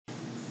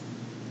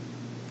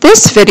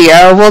this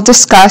video, we'll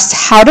discuss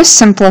how to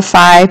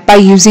simplify by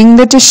using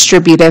the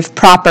distributive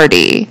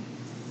property.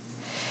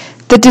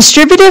 The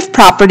distributive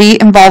property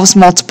involves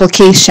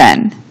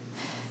multiplication.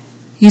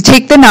 You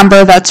take the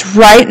number that's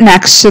right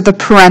next to the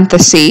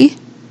parenthesis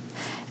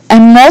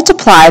and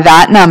multiply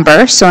that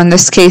number, so in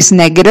this case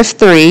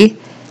 -3,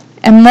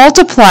 and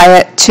multiply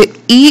it to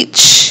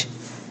each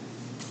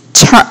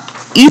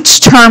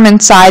term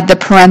inside the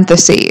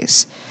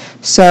parentheses.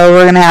 So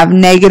we're going to have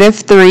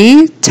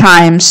 -3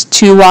 times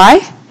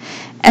 2y.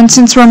 And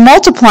since we're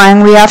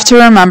multiplying, we have to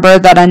remember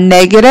that a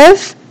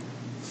negative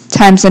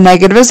times a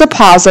negative is a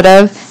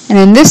positive. And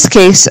in this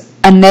case,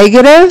 a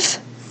negative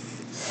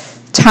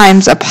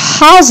times a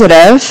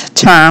positive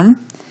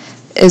term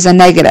is a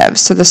negative.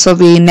 So this will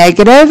be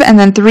negative, and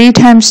then 3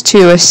 times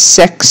 2 is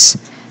 6.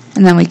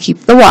 And then we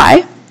keep the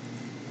y.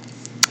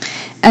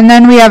 And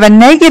then we have a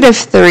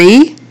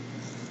 -3.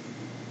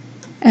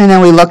 And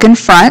then we look in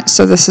front,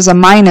 so this is a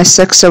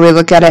 -6, so we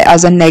look at it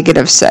as a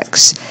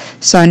 -6.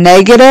 So a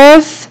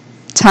negative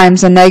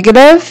times a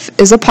negative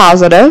is a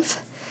positive,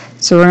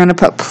 so we're going to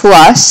put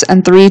plus,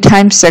 and 3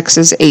 times 6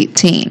 is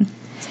 18.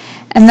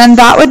 And then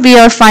that would be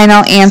our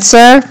final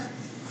answer.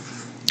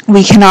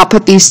 We cannot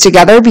put these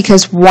together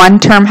because one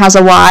term has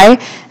a y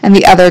and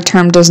the other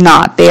term does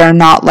not. They are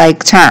not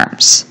like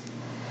terms.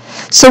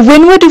 So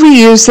when would we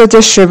use the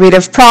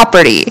distributive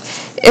property?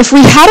 If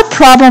we had a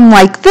problem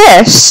like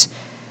this,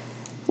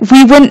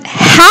 we wouldn't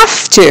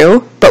have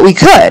to, but we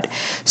could.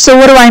 So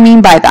what do I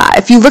mean by that?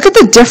 If you look at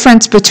the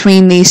difference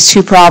between these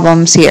two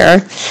problems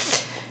here,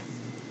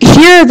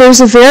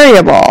 there's a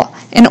variable.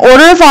 In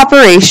order of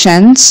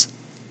operations,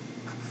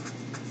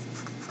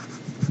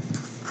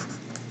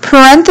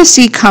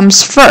 parenthesis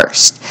comes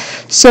first.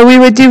 So we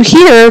would do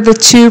here the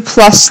 2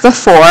 plus the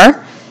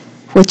 4,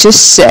 which is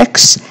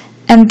 6,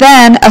 and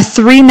then a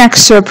 3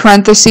 next to a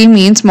parenthesis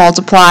means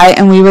multiply,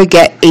 and we would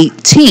get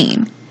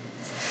 18.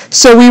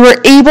 So we were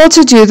able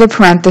to do the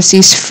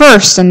parentheses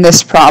first in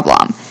this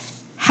problem.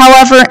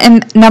 However,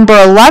 in number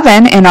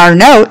 11 in our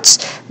notes,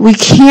 we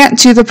can't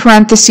do the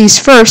parentheses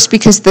first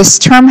because this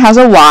term has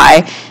a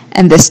y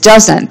and this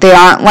doesn't. They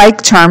aren't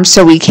like terms,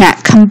 so we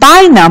can't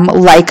combine them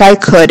like I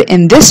could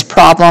in this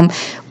problem,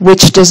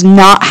 which does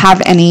not have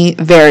any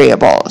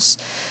variables.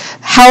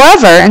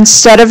 However,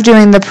 instead of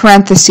doing the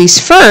parentheses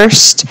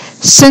first,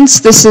 since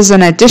this is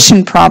an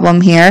addition problem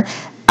here,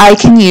 I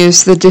can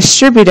use the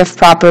distributive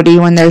property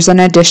when there's an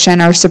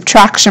addition or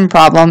subtraction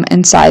problem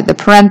inside the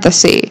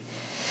parenthesis.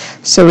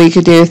 So we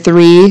could do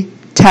 3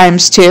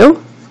 times 2,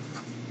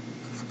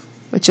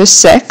 which is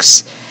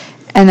 6,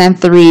 and then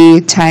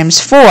 3 times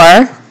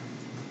 4,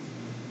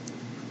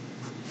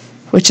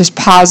 which is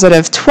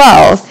positive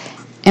 12,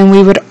 and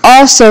we would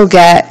also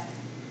get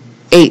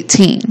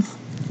 18.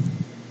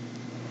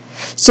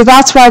 So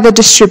that's why the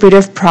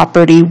distributive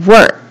property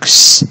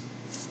works.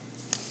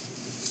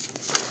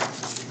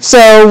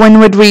 So when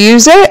would we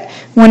use it?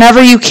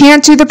 Whenever you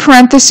can't do the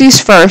parentheses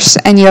first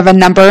and you have a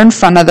number in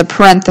front of the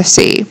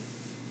parenthesis.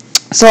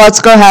 So let's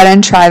go ahead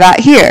and try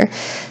that here.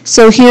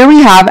 So here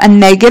we have a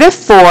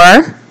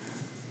 -4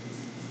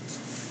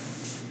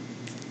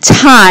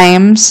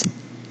 times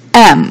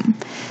m.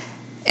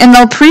 In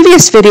the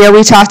previous video,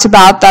 we talked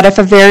about that if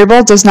a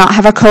variable does not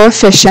have a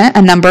coefficient,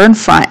 a number in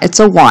front, it's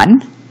a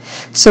 1.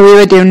 So we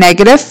would do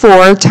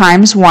 -4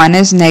 times 1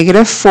 is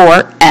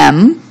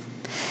 -4m.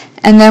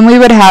 And then we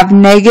would have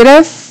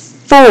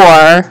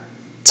 -4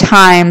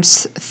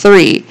 times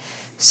 3.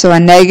 So a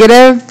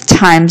negative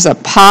times a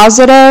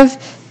positive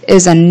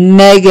is a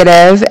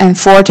negative, and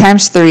 4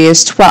 times 3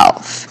 is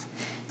 12.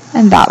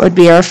 And that would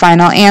be our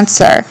final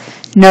answer.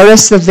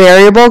 Notice the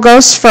variable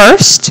goes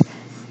first,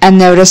 and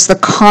notice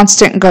the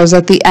constant goes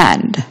at the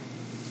end.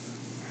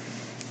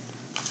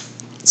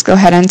 Let's go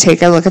ahead and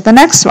take a look at the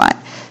next one.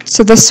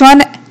 So this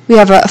one, we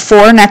have a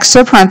 4 next to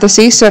a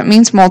parenthesis, so it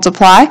means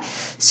multiply.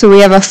 So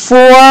we have a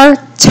 4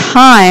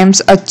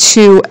 times a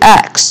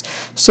 2x.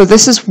 So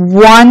this is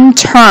one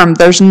term.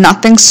 There's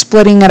nothing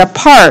splitting it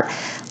apart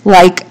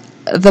like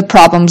the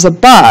problems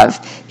above.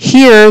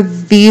 Here,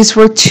 these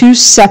were two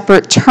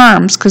separate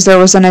terms because there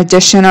was an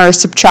addition or a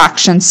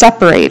subtraction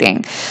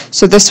separating.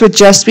 So this would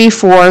just be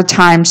 4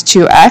 times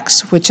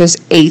 2x, which is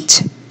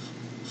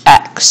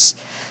 8x.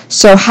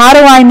 So how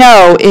do I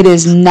know it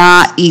is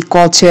not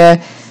equal to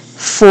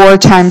 4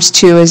 times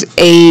 2 is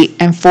 8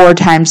 and 4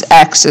 times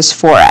x is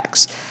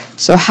 4x?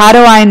 So how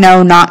do I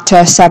know not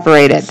to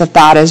separate it,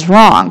 that is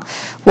wrong?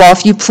 Well,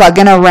 if you plug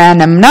in a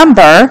random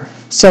number,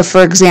 so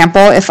for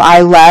example, if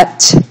I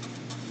let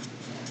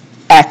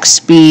x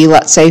be,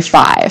 let's say,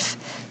 5.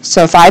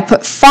 So if I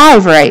put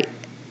 5 right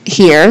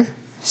here,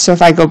 so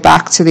if I go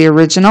back to the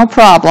original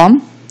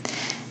problem,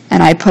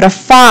 and I put a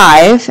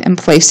 5 in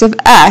place of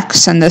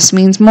x, and this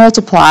means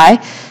multiply,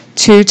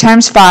 2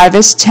 times 5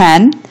 is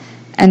 10,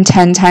 and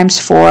 10 times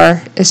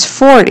 4 is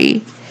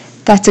 40.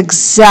 That's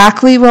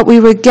exactly what we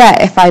would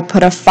get if I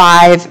put a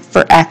 5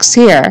 for x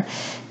here.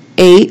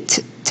 8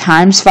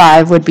 times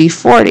 5 would be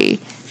 40,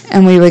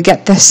 and we would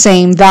get the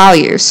same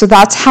value. So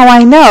that's how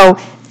I know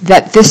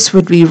that this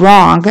would be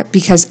wrong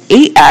because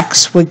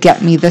 8x would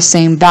get me the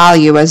same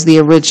value as the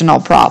original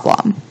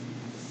problem.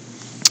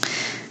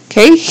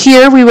 Okay,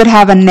 here we would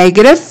have a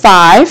negative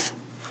 5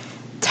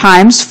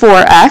 times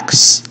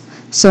 4x.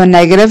 So a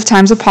negative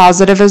times a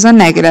positive is a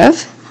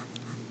negative.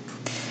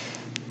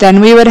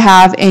 Then we would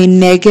have a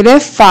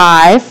negative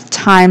 5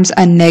 times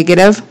a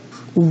negative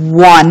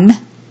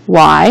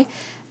 1y.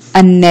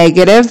 A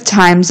negative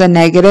times a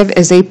negative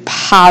is a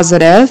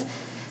positive.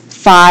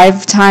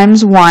 5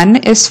 times 1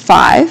 is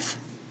 5.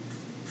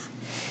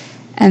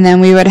 And then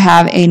we would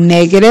have a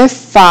negative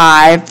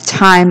 5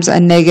 times a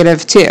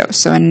negative 2.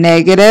 So a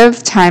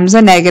negative times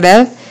a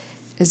negative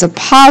is a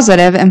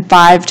positive, and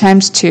 5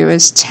 times 2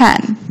 is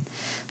 10.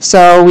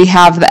 So we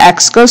have the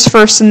x goes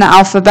first in the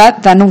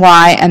alphabet, then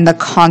y, and the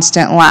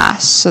constant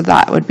last. So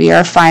that would be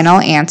our final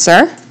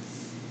answer.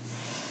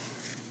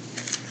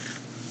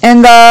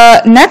 In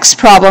the next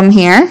problem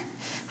here,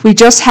 we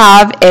just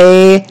have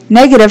a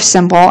negative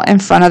symbol in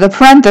front of the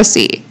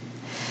parenthesis.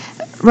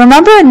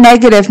 Remember, a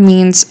negative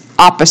means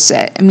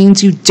opposite. It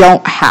means you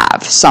don't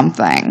have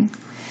something.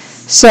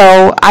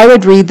 So I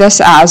would read this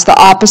as the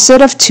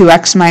opposite of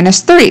 2x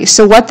minus 3.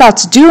 So what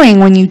that's doing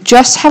when you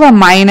just have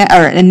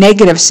a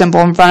negative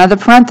symbol in front of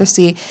the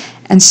parenthesis,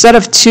 instead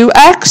of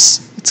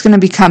 2x, it's going to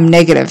become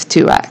negative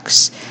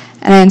 2x.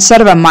 And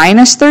instead of a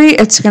minus 3,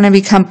 it's going to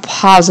become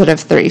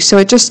positive 3. So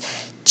it just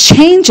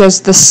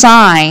changes the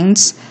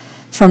signs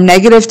from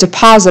negative to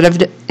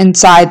positive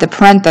inside the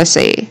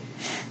parenthesis.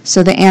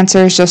 So the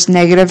answer is just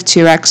negative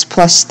 2x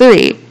plus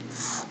 3.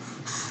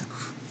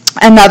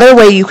 Another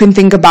way you can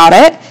think about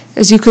it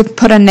is you could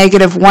put a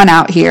negative 1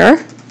 out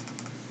here,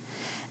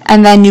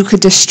 and then you could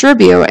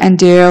distribute and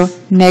do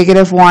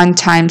negative 1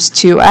 times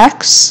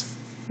 2x,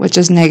 which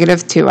is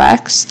negative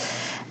 2x,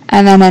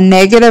 and then a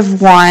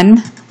negative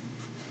 1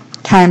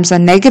 times a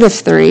negative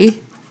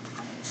 3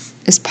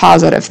 is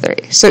positive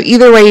 3. So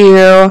either way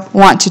you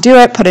want to do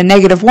it, put a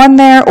negative 1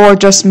 there, or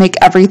just make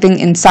everything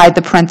inside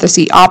the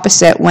parenthesis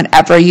opposite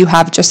whenever you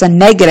have just a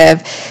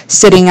negative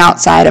sitting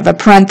outside of a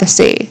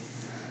parenthesis.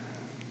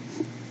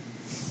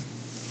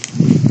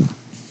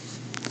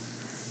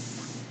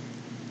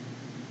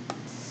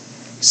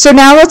 So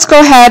now let's go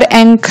ahead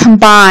and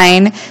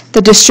combine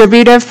the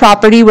distributive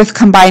property with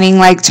combining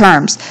like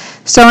terms.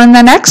 So in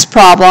the next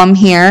problem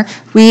here,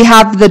 we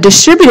have the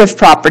distributive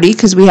property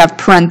because we have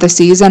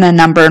parentheses and a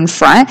number in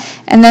front,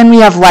 and then we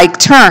have like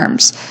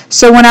terms.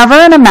 So whenever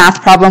in a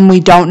math problem we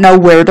don't know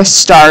where to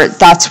start,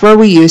 that's where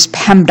we use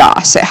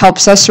PEMDAS. It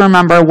helps us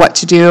remember what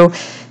to do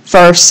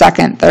first,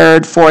 second,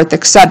 third, fourth,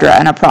 etc.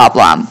 in a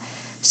problem.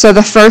 So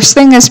the first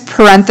thing is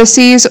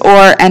parentheses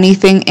or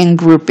anything in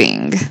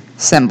grouping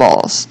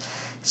symbols.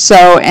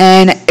 So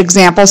in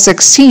example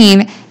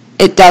 16,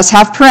 it does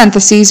have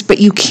parentheses, but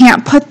you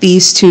can't put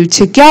these two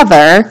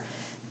together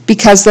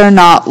because they're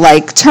not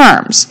like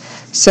terms.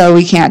 So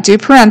we can't do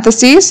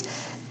parentheses.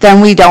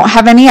 Then we don't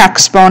have any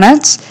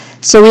exponents.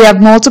 So we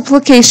have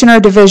multiplication or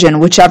division,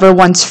 whichever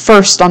one's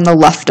first on the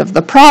left of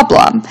the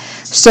problem.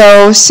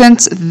 So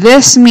since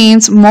this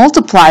means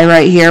multiply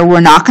right here,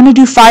 we're not going to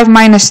do 5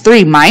 minus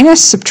 3.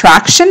 Minus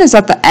subtraction is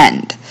at the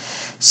end.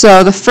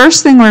 So the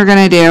first thing we're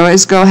going to do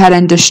is go ahead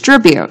and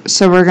distribute.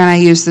 So we're going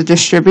to use the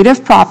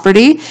distributive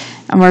property,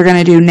 and we're going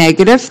to do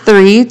negative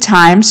 3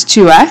 times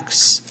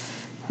 2x,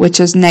 which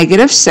is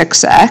negative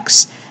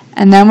 6x.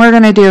 And then we're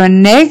going to do a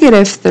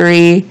negative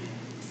 3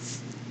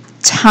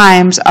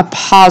 times a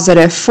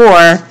positive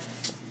 4,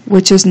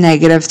 which is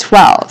negative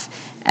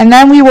 12. And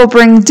then we will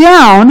bring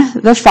down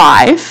the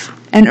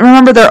 5. And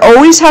remember, there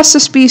always has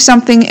to be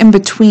something in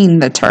between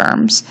the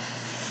terms.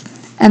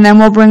 And then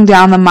we'll bring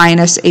down the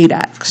minus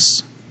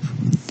 8x.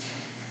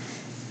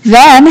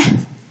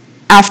 Then,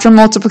 after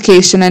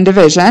multiplication and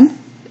division,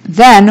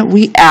 then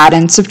we add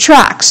and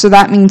subtract. So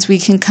that means we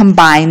can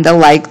combine the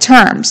like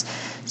terms.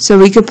 So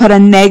we could put a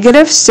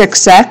negative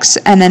 6x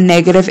and a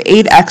negative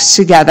 8x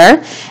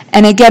together.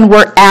 And again,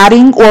 we're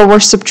adding or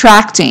we're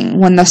subtracting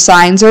when the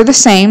signs are the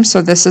same.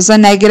 So this is a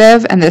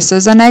negative and this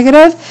is a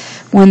negative.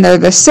 When they're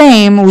the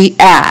same, we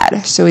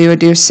add. So we would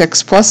do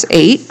 6 plus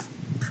 8.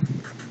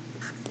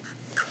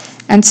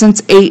 And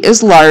since 8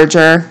 is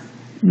larger,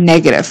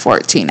 negative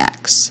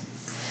 14x.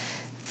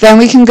 Then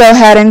we can go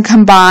ahead and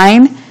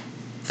combine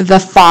the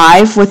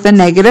 5 with the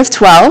negative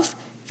 12.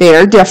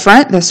 They're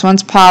different. This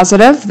one's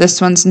positive,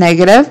 this one's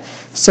negative.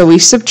 So we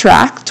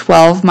subtract.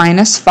 12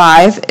 minus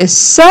 5 is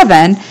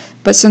 7.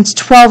 But since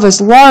 12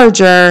 is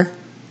larger,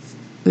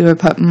 we would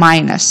put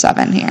minus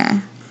 7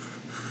 here.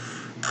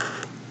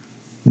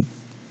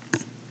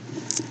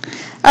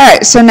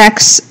 Alright, so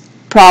next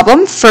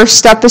problem. First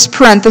step is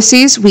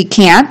parentheses. We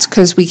can't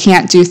because we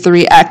can't do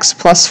 3x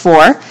plus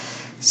 4.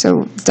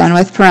 So done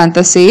with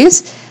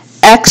parentheses.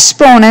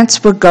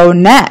 Exponents would go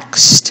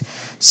next.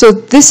 So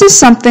this is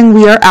something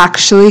we are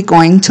actually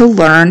going to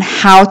learn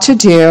how to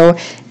do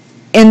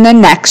in the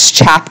next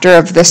chapter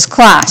of this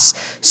class.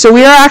 So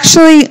we are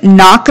actually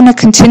not going to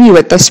continue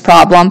with this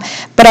problem,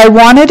 but I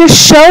wanted to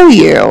show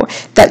you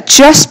that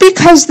just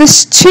because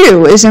this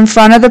 2 is in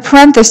front of the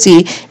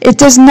parenthesis, it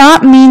does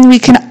not mean we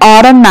can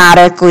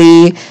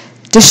automatically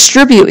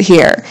distribute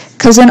here,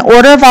 because in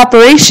order of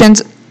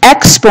operations,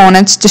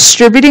 exponents,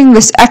 distributing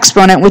this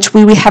exponent, which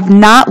we have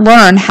not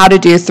learned how to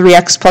do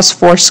 3x plus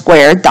 4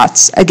 squared,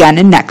 that's again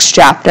in next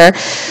chapter,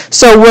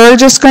 so we're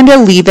just going to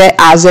leave it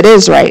as it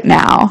is right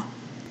now.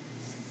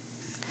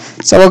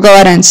 So we'll go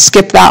ahead and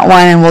skip that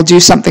one and we'll do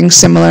something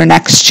similar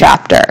next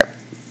chapter.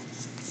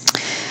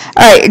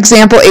 Alright,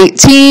 example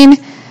 18.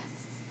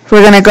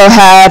 We're going to go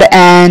ahead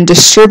and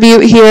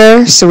distribute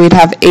here. So we'd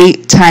have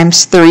 8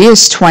 times 3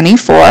 is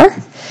 24.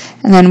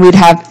 And then we'd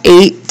have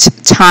 8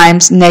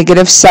 times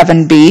negative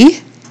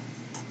 7b.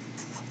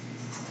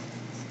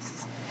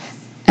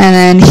 And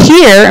then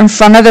here in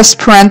front of this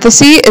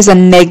parenthesis is a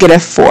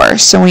negative 4.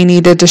 So we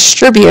need to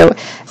distribute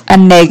a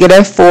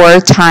negative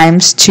 4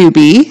 times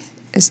 2b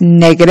is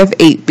negative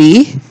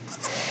 8b.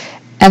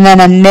 And then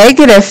a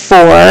negative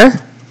 4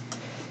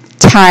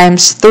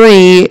 times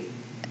 3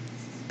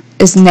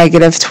 is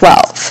negative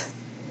 12.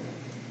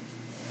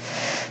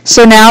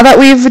 So now that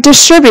we've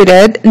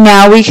distributed,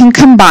 now we can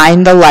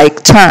combine the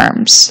like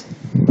terms.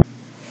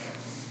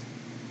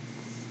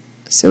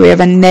 So we have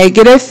a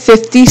negative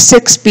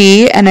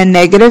 56b and a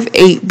negative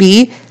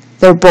 8b.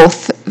 They're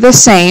both the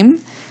same.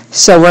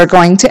 So we're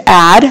going to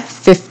add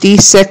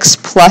 56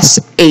 plus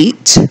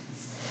 8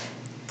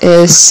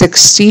 is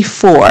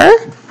 64.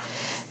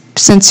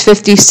 Since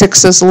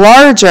 56 is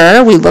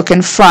larger, we look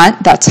in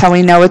front. That's how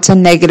we know it's a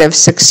negative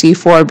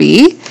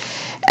 64b.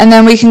 And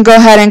then we can go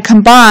ahead and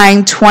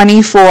combine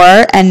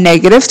 24 and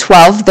negative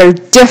 12. They're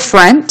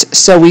different,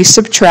 so we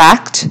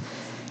subtract.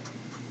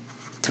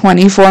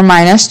 24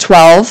 minus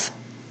 12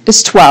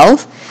 is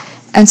 12.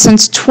 And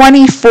since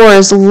 24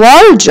 is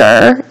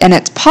larger and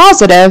it's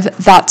positive,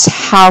 that's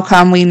how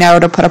come we know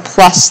to put a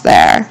plus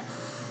there.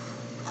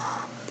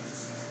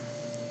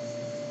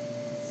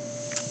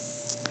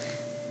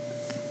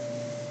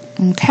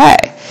 Okay,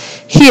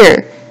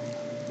 here,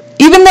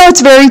 even though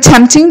it's very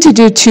tempting to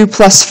do 2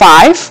 plus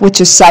 5,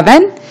 which is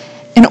 7,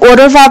 in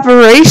order of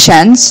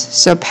operations,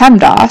 so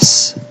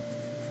PEMDAS,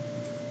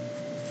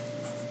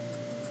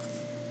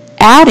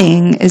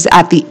 adding is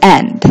at the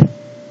end.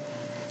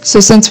 So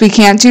since we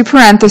can't do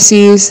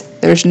parentheses,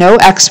 there's no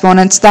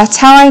exponents, that's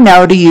how I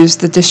know to use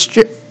the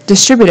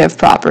distributive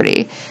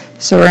property.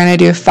 So we're going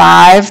to do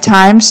 5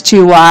 times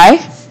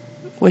 2y,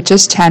 which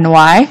is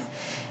 10y,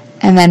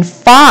 and then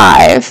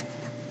 5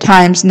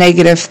 times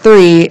negative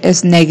 3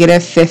 is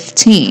negative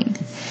 15.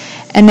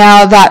 And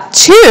now that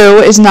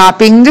 2 is not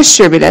being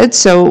distributed,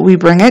 so we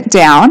bring it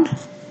down,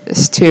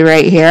 this 2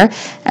 right here,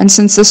 and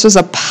since this was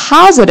a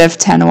positive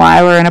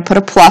 10y, we're going to put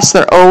a plus.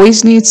 There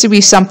always needs to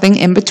be something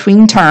in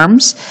between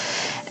terms.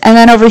 And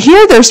then over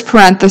here there's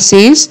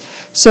parentheses,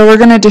 so we're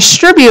going to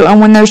distribute, and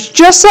when there's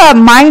just a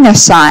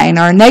minus sign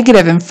or a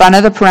negative in front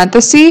of the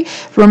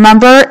parenthesis,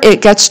 remember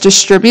it gets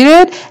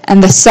distributed,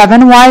 and the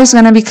 7y is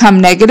going to become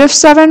negative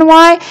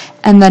 7y,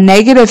 and the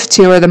negative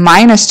 2 or the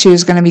minus 2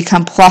 is going to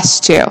become plus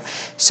 2.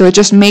 So it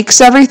just makes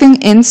everything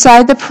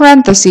inside the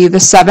parenthesis, the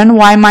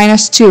 7y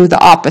minus 2, the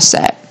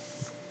opposite.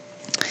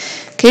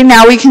 Okay,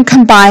 now we can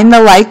combine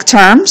the like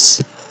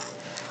terms.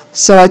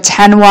 So a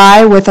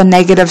 10y with a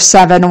negative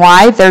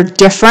 7y, they're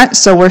different,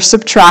 so we're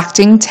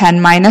subtracting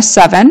 10 minus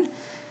 7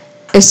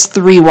 is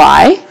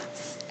 3y,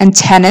 and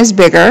 10 is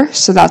bigger,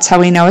 so that's how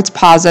we know it's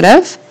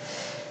positive.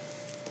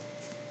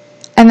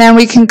 And then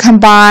we can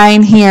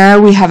combine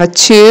here, we have a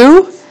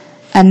 2,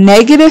 a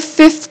negative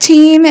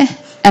 15,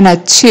 and a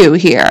 2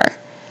 here.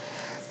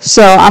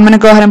 So I'm going to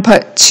go ahead and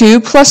put 2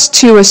 plus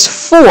 2 is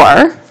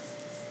 4.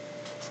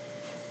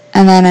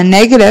 And then a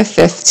negative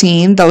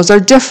 15, those are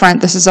different.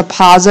 This is a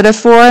positive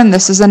 4 and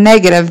this is a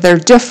negative. They're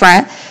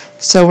different.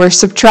 So we're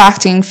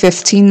subtracting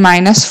 15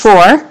 minus 4.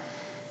 And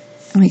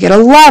we get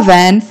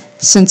 11.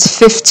 Since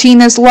 15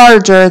 is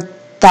larger,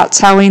 that's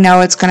how we know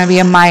it's going to be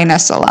a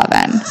minus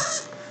 11.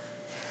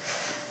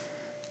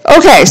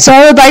 Okay, so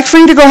I would like for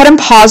you to go ahead and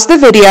pause the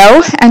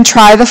video and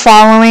try the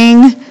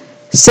following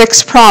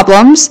 6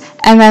 problems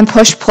and then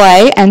push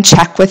play and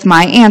check with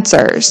my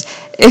answers.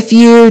 If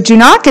you do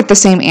not get the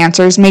same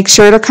answers, make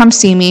sure to come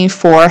see me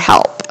for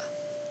help.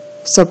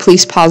 So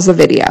please pause the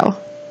video.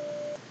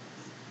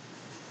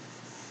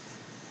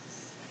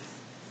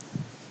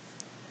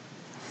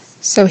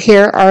 So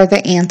here are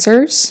the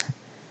answers.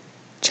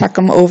 Check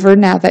them over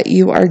now that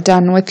you are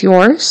done with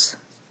yours.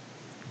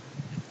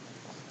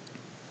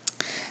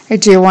 I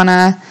do want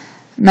to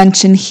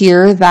mention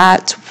here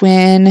that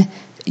when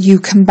you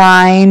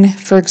combine,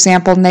 for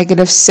example,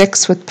 negative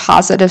 6 with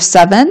positive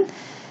 7,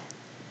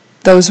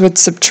 those would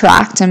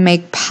subtract and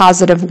make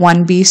positive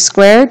 1b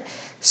squared.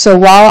 So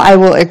while I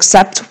will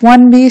accept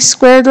 1b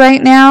squared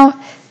right now,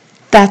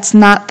 that's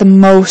not the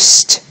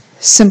most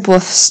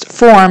simplest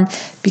form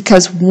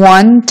because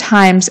 1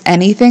 times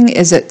anything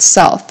is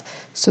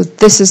itself. So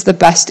this is the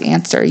best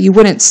answer. You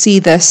wouldn't see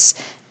this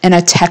in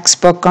a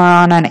textbook or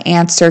on an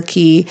answer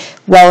key.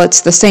 Well,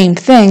 it's the same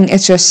thing,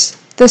 it's just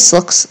this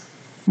looks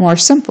more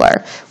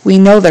simpler. We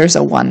know there's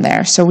a 1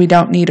 there, so we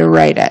don't need to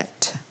write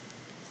it.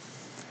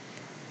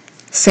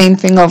 Same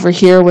thing over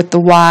here with the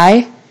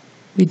y.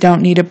 We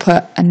don't need to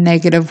put a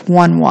negative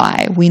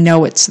 1y. We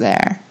know it's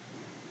there.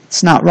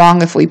 It's not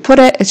wrong if we put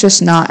it, it's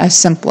just not a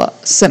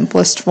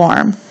simplest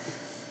form.